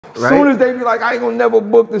As soon as they be like, I ain't gonna never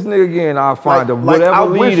book this nigga again, I'll find a whatever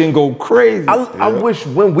lead and go crazy. I wish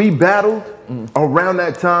when we battled, around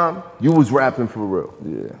that time, you was rapping for real.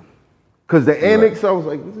 Yeah. Cause the annex, I was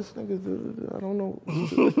like, this nigga, I don't know.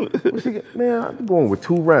 What's he get? Man, I'm going with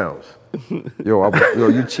 2 rounds. Yo,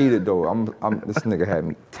 you cheated though. This nigga had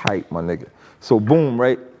me tight, my nigga. So boom,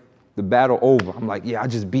 right? The battle over. I'm like, yeah, I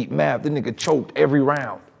just beat Mav. The nigga choked every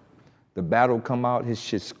round. The battle come out, his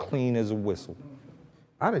shit's clean as a whistle.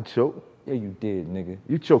 I didn't choke. Yeah, you did, nigga.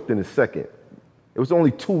 You choked in a second. It was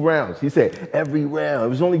only 2 rounds. He said every round. It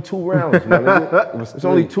was only 2 rounds, my nigga. It was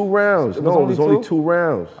only 2 rounds. It was only 2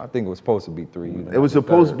 rounds. I think it was supposed to be 3. It was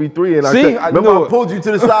supposed to be 3, and I pulled you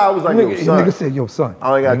to the side. I was like, yo, son. Nigga said, yo, son. I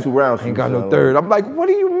only got 2 rounds. Ain't got no third. I'm like, what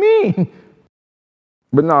do you mean?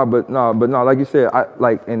 But nah, like you said, I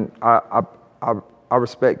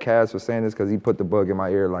respect Cass for saying this because he put the bug in my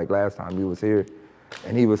ear like last time he was here.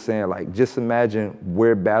 And he was saying, like, just imagine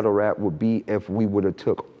where battle rap would be if we would have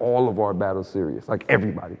took all of our battles serious, like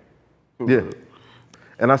everybody. Yeah.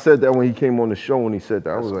 And I said that when he came on the show when he said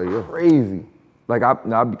that. I was like, yo. Crazy. Like,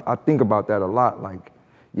 I think about that a lot. Like,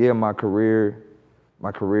 yeah, my career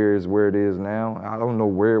is where it is now. I don't know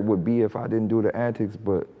where it would be if I didn't do the antics,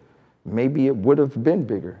 but maybe it would have been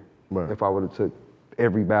bigger if I would have took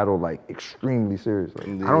every battle, like, extremely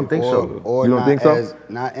seriously. I don't think so. Or you don't think so?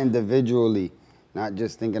 Not individually. Not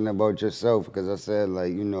just thinking about yourself, because I said,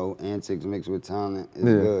 like, you know, antics mixed with talent is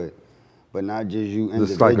good. But not just you individually.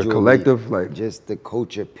 Just like a collective? Like, just the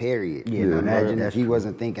culture, period. Yeah, imagine if he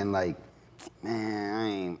wasn't thinking, like, man, I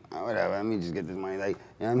ain't, whatever, let me just get this money. Like,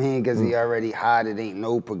 you know what I mean? Because he already hot, it ain't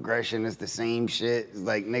no progression, it's the same shit. It's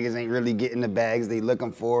like niggas ain't really getting the bags they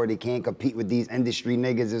looking for. They can't compete with these industry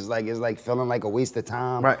niggas. It's like feeling like a waste of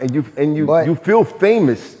time. Right, and you feel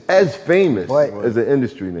famous as an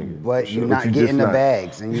industry nigga. But you're not getting the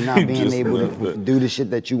bags, and you're not being able to do the shit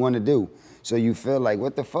that you want to do. So you feel like,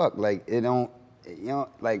 what the fuck? Like, it don't, you know,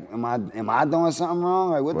 like, am I doing something wrong?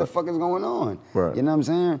 Like, what the fuck is going on? Right. You know what I'm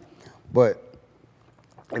saying? But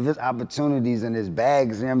if there's opportunities and there's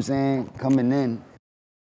bags, you know what I'm saying, coming in,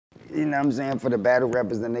 you know what I'm saying, for the battle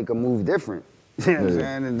rappers, then they can move different. You know what I'm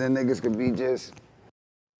saying? And then niggas could be just...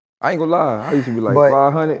 I ain't gonna lie, I used to be like,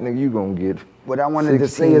 500, nigga, you gonna get what I wanted to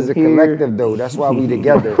say is a collective, though. That's why we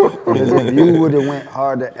together. Because if you would have went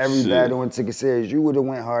hard at every battle and took it serious, you would have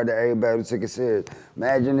went hard at every battle and took it serious.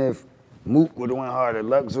 Imagine if Mook would have went harder,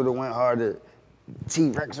 Lux would have went harder,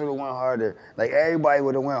 T-Rex would have went harder. Like, everybody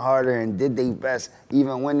would have went harder and did their best,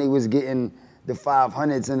 even when they was getting the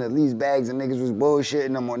 500s and at least bags and niggas was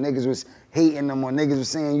bullshitting them or niggas was hating them or niggas was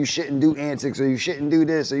saying you shouldn't do antics or you shouldn't do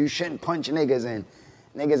this or you shouldn't punch niggas, and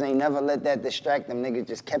niggas ain't never let that distract them. Niggas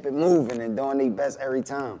just kept it moving and doing their best every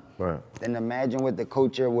time. Right. Then imagine what the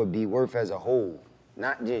culture would be worth as a whole,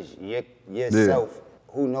 not just yourself.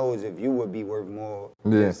 Yeah. Who knows if you would be worth more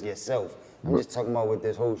than yourself. I'm just talking about what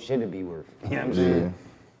this whole shit would be worth. You know what I'm saying?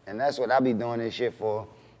 And that's what I be doing this shit for.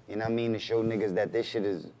 You know what I mean? To show niggas that this shit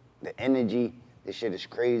is, the energy, this shit is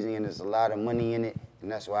crazy and there's a lot of money in it.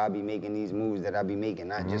 And that's why I be making these moves that I be making,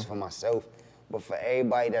 not just for myself, but for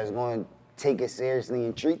everybody that's going to take it seriously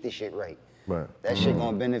and treat this shit right. Right. That shit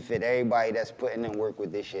gonna benefit everybody that's putting in work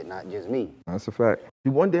with this shit, not just me. That's a fact.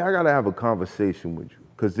 One day I gotta have a conversation with you,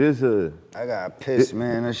 cause I got pissed,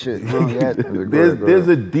 man. That shit. There's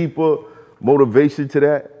a deeper motivation to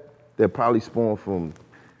that probably spawned from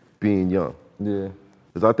being young. Yeah.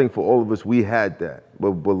 Cause I think for all of us, we had that,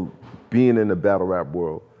 but being in the battle rap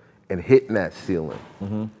world and hitting that ceiling,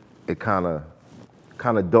 it kind of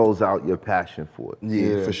dulls out your passion for it.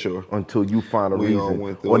 Yeah, for sure. Until you find a reason.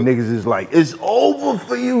 Or niggas is like, it's over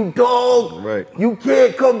for you, dog. Right. You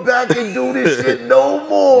can't come back and do this shit no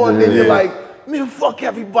more. And then you're like, man, fuck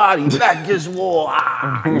everybody. Back just war.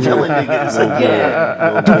 Killing niggas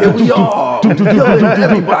again. Here we are. Killing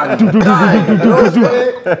everybody. Dying. You know what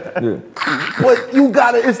I'm saying? But you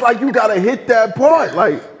gotta, it's like you gotta hit that part.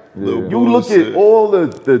 Like, you look at all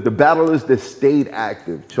the battlers that stayed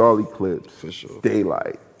active, Charlie Clips, for sure.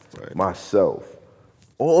 Daylyt, myself.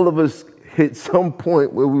 All of us hit some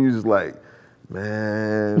point where we was like,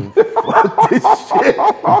 man, fuck this shit.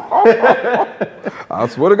 I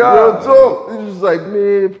swear to God. Real talk. It was like,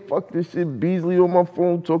 man, fuck this shit. Beasley on my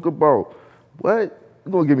phone talk about, what?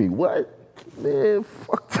 You gonna give me what? Man,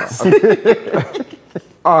 fuck this shit.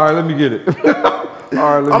 All right, let me get it.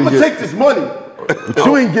 I'm gonna take this money. But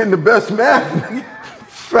you ain't getting the best math.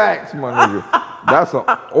 Facts, my nigga. That's an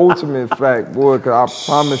ultimate fact, boy, because I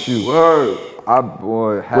promise you,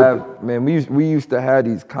 man, we used to have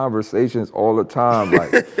these conversations all the time,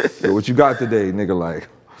 like, yo, what you got today, nigga? Like,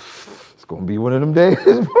 it's gonna be one of them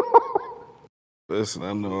days. Listen,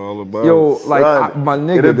 I know all about Yo, it. like, Son, my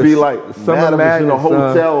nigga, it'd be like Summer Madness in a Madness,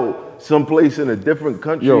 son. hotel, someplace in a different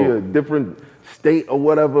country, Yo. a different state or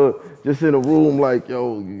whatever, just in a room like,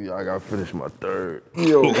 yo, I gotta finish my third.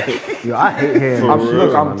 Yo, Yo, I hate hearing this look,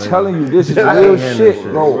 shit, I'm my nigga. telling you, this is I real hate hearing shit, this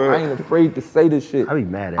shit. bro. I ain't afraid to say this shit. I be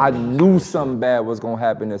mad at I niggas. knew something bad was gonna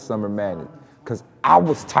happen at Summer Madness, cause I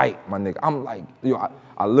was tight, my nigga. I'm like, yo,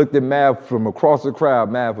 I looked at Mav from across the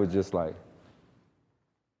crowd. Mav was just like,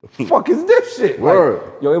 the fuck is this shit? Word.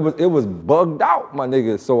 Like, yo, it was bugged out, my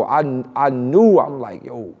nigga. So I knew, I'm like,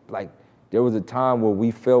 yo, like, there was a time where we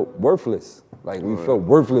felt worthless. Like, we felt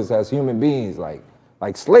worthless as human beings, like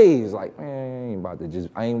slaves. Like, man, I ain't about to just,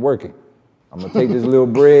 I ain't working. I'm gonna take this little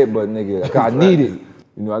bread, but nigga, I need it.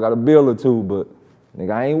 You know, I got a bill or two, but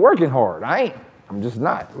nigga, I ain't working hard. I'm just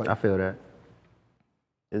not. Like, I feel that.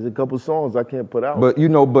 There's a couple songs I can't put out. but you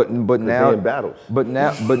know, but now, they in battles. But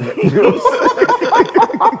now,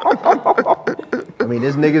 I mean,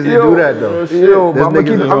 there's niggas that do that though. Yo, There's I'm gonna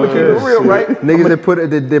keep it real, right? Niggas that put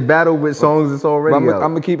the battle with songs that's already I'm out.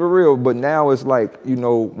 gonna keep it real, but now it's like, you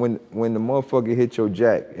know, when the motherfucker hit your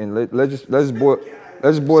jack, and let's just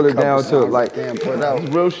boil it down to like,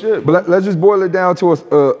 Real shit. but let's just boil it down to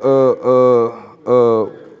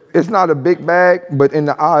it's not a big bag, but in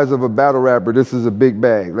the eyes of a battle rapper, this is a big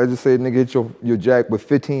bag. Let's just say a nigga hit your jack with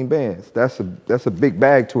 15 bands. That's a big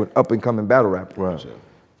bag to an up and coming battle rapper. Right.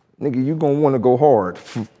 Nigga, you gonna wanna go hard.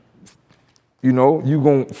 You know, you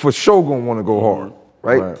gon' for sure gonna wanna go hard,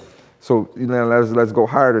 right? So, you know, let's go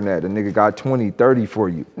higher than that. The nigga got 20, 30 for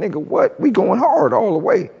you. Nigga, what? We going hard all the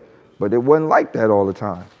way. But it wasn't like that all the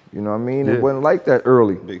time. You know what I mean? It wasn't like that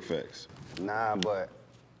early. Big facts. Nah, but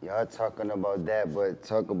y'all talking about that, but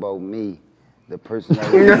talk about me, the person that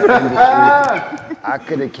was in the industry. I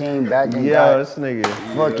could have came back and got this nigga.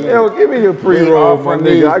 fucking. Yo, give me your pre-roll, my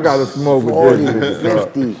nigga. I gotta smoke with 40, this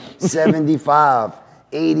nigga. 50, 75,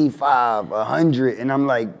 85, 100, and I'm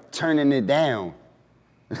like turning it down.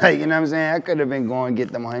 Like, you know what I'm saying? I could have been going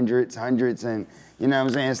get them hundreds, and you know what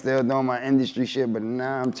I'm saying, still doing my industry shit, but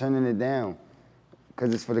nah, I'm turning it down.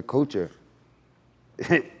 Cause it's for the culture.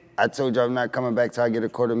 I told you I'm not coming back till I get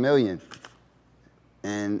 $250,000.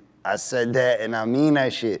 And I said that and I mean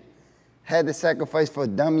that shit. Had to sacrifice for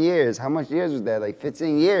dumb years. How much years was that? Like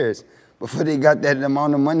 15 years before they got that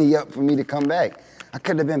amount of money up for me to come back. I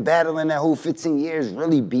could have been battling that whole 15 years,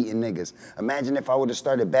 really beating niggas. Imagine if I would have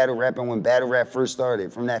started battle rapping when battle rap first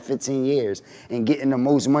started, from that 15 years, and getting the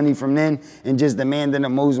most money from then, and just demanding the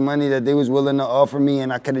most money that they was willing to offer me,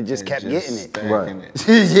 and I could have just kept getting it. Right.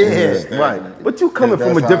 Yeah. Right. But you coming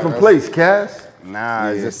from a That's different how- place, Cass.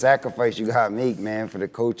 Nah, it's a sacrifice you gotta make, man, for the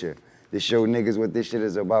culture. To show niggas what this shit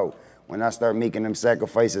is about. When I started making them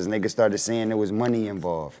sacrifices, niggas started saying there was money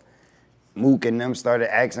involved. Mook and them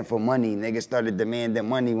started asking for money. Niggas started demanding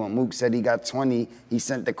money. When Mook said he got 20, he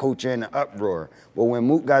sent the culture in an uproar. But when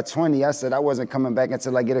Mook got 20, I said I wasn't coming back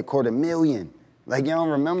until I get $250,000. Like, you don't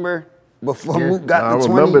remember? Before Mook got the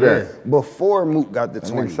 20. I remember that. Before Mook got the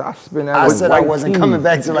 20. I said I wasn't coming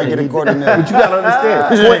back till I get $250,000. But you gotta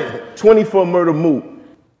understand, 20 for Murder Mook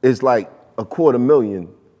is like $250,000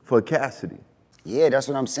 for Cassidy. Yeah, that's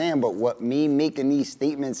what I'm saying, but what me making these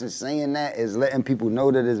statements and saying that is letting people know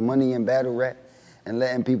that there's money in battle rap and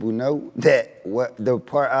letting people know that what the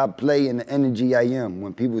part I play and the energy I am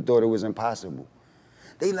when people thought it was impossible.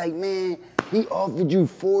 They like, man, he offered you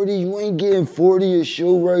 40, you ain't getting 40 a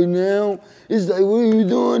show right now. It's like, what are you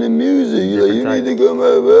doing in music? You like, you need to come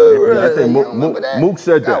out. I think Mook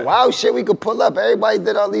said that. Wow, shit we could pull up. Everybody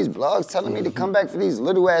did all these blogs telling me to come back for these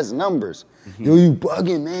little ass numbers. Yo, you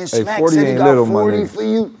bugging, man. Smack 40 said he ain't got little, my 40 nigga. for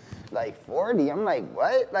you. Like 40? I'm like,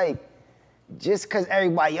 what? Like, just cause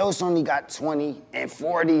everybody else only got 20 and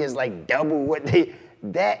 40 is like double what they,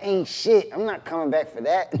 that ain't shit. I'm not coming back for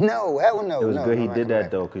that. No, hell no. It was no, good I'm he not did coming that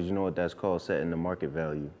back. though, because you know what that's called, setting the market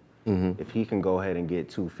value. If he can go ahead and get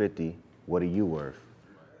 250, what are you worth?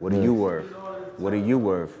 What are you worth? What are you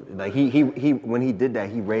worth? Like he when he did that,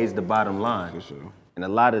 he raised the bottom line. For sure. And a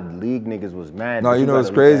lot of league niggas was mad. No, but you know gotta it's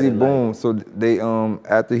look crazy. at it Boom. like, So they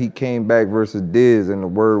after he came back versus Diz, and the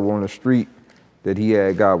word on the street that he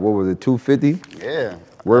had got, what was it, 250? Yeah.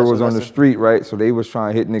 Word That's was what on I the said. street, right? So they was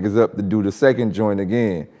trying to hit niggas up to do the second joint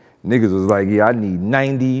again. Niggas was like, yeah, I need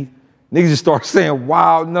 90. Niggas just start saying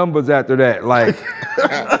wild numbers after that. Like,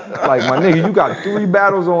 like my nigga, you got 3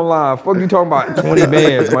 battles online. Fuck you talking about 20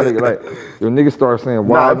 bands, my nigga. Like, your niggas start saying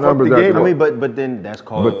wild fuck numbers the after game. that. I mean, but then that's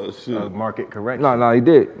called market correction. No, he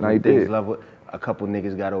did. No, he Things did. level, a couple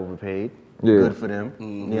niggas got overpaid. Yeah. Good for them. You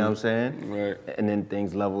know what I'm saying? Right. And then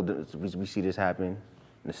things leveled. We see this happen in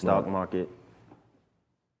the stock market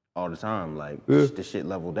all the time. Like the shit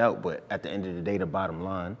leveled out, but at the end of the day, the bottom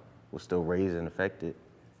line was still raised and affected.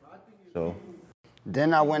 So.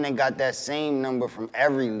 Then I went and got that same number from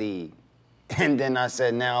every league. And then I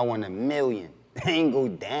said, now I want $1 million. I ain't go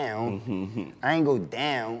down. I ain't go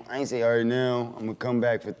down. I ain't say, all right, now I'm gonna come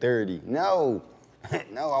back for 30. No,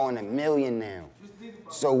 no, I want $1 million now.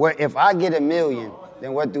 So what if I get $1 million,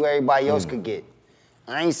 then what do everybody else could get?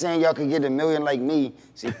 I ain't saying y'all could get $1 million like me.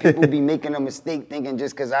 See, people be making a mistake thinking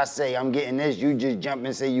just because I say I'm getting this, you just jump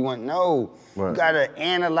and say you want. No, you gotta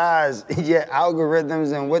analyze your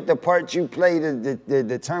algorithms and what the part you play to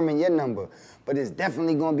determine your number. But it's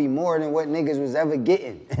definitely gonna be more than what niggas was ever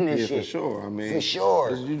getting in this shit. For sure. I mean, for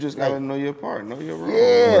sure. You just gotta know your part, know your role.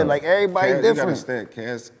 Yeah, like everybody different. You gotta stand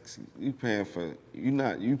Cass. You paying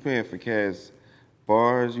for Cass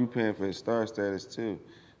bars. You paying for his star status too.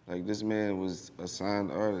 Like this man was a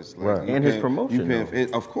signed artist. Like, and his promotion.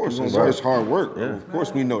 Of course, it's hard work. Yeah. Of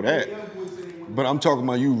course, we know that. But I'm talking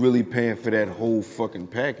about you really paying for that whole fucking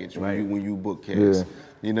package when you book Cass. Yeah.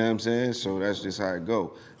 You know what I'm saying? So that's just how it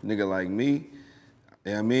go. Nigga like me,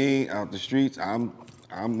 I mean, out the streets, I'm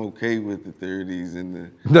okay with the 30s and the.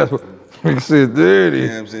 That's what makes it dirty. You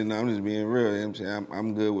know what I'm saying? No, I'm just being real. You know what I'm saying?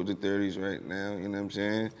 I'm good with the 30s right now. You know what I'm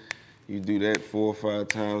saying? You do that 4 or 5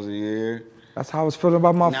 times a year. That's how I was feeling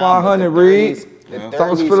about my 500, Reed. That's how I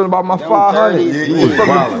was feeling about my 500. You was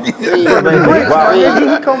wild.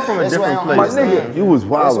 He come from a different place. My nigga, you was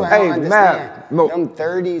wild. Hey, Matt. No. Them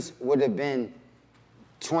 30s would have been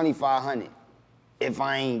 2,500 if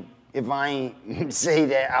I ain't say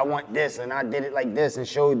that I want this and I did it like this and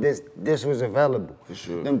showed this was available. For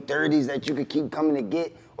sure. Them 30s that you could keep coming to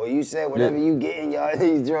get, or you said whatever you get in y'all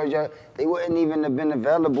these drugs, they wouldn't even have been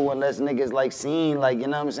available unless niggas like seen, like, you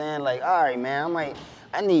know what I'm saying? Like, all right, man,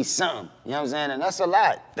 I need something. You know what I'm saying? And that's a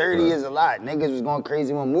lot. 30 is a lot. Niggas was going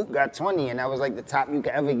crazy when Mook got 20, and that was like the top you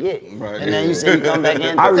could ever get. Right. And then you say you come back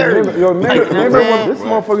in to 30. Remember when this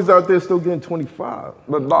motherfuckers out there still getting 25.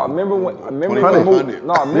 But remember when Mook, remember when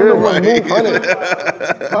Mook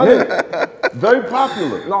 100. Very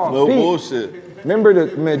popular. No bullshit. Remember the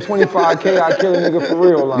 25K I kill a nigga for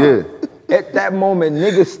real line. Yeah. At that moment,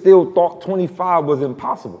 niggas still thought 25 was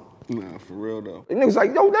impossible. Nah, for real though. And niggas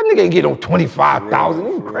like, yo, that nigga ain't get on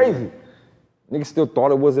 25,000. He crazy. Niggas still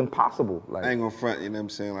thought it was impossible. Like, I ain't gonna front, you know what I'm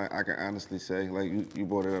saying? Like, I can honestly say, like you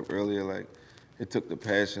brought it up earlier, like, it took the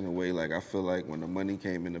passion away. Like, I feel like when the money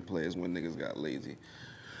came into play is when niggas got lazy.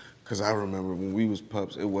 Cause I remember when we was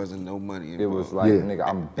pups, it wasn't no money involved. It was like, nigga,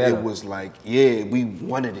 I'm better. It was like, yeah, we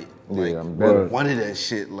wanted it. Like, I'm better. We wanted that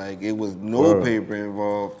shit. Like, it was no paper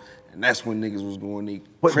involved. And that's when niggas was going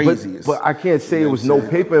craziest. But I can't say it was no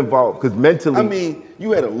paper involved, because mentally. I mean,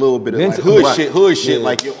 you had a little bit of like hood shit,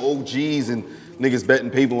 like your OGs and niggas betting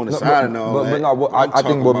paper on the side and all that. But no, I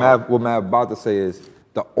think what Mav about to say is,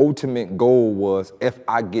 the ultimate goal was, if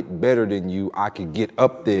I get better than you, I could get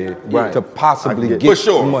up there to possibly get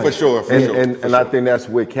money. For sure. And I think that's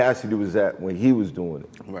where Cassidy was at when he was doing it.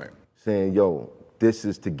 Right. Saying, yo, this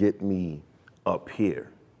is to get me up here.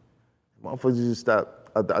 Motherfuckers just stop.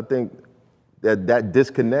 I think that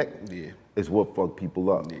disconnect is what fucked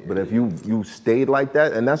people up. Yeah. But if you stayed like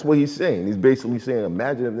that, and that's what he's saying. He's basically saying,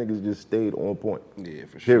 imagine if niggas just stayed on point. Yeah,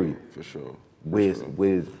 for sure. Period. For sure.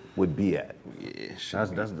 Where would be at. Yeah,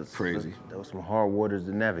 that's crazy. That was some hard waters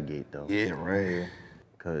to navigate, though. Yeah, right.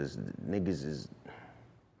 Cause niggas is.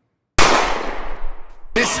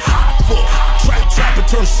 It's Hoffa, trapper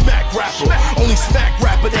turn smack rapper. Only smack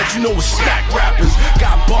rapper that you know is smack rappers.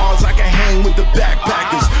 Got bars I can hang with the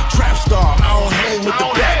backpackers. Trap star, I don't hang with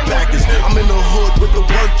the backpackers. I'm in the hood with the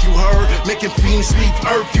work, you heard. Making fiends leave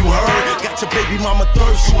earth, you heard. Got your baby mama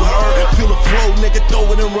thirst, you heard. Feel the flow, nigga, throw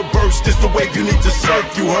it in reverse. This the wave you need to surf,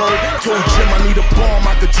 you heard. Told Jim I need a bomb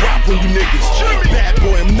I could drop on you niggas. Bad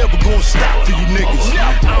boy, I'm never gonna stop for you niggas.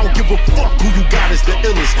 I don't give a fuck who you got is the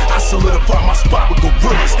illest. I solidify my spot with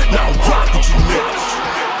gorillas.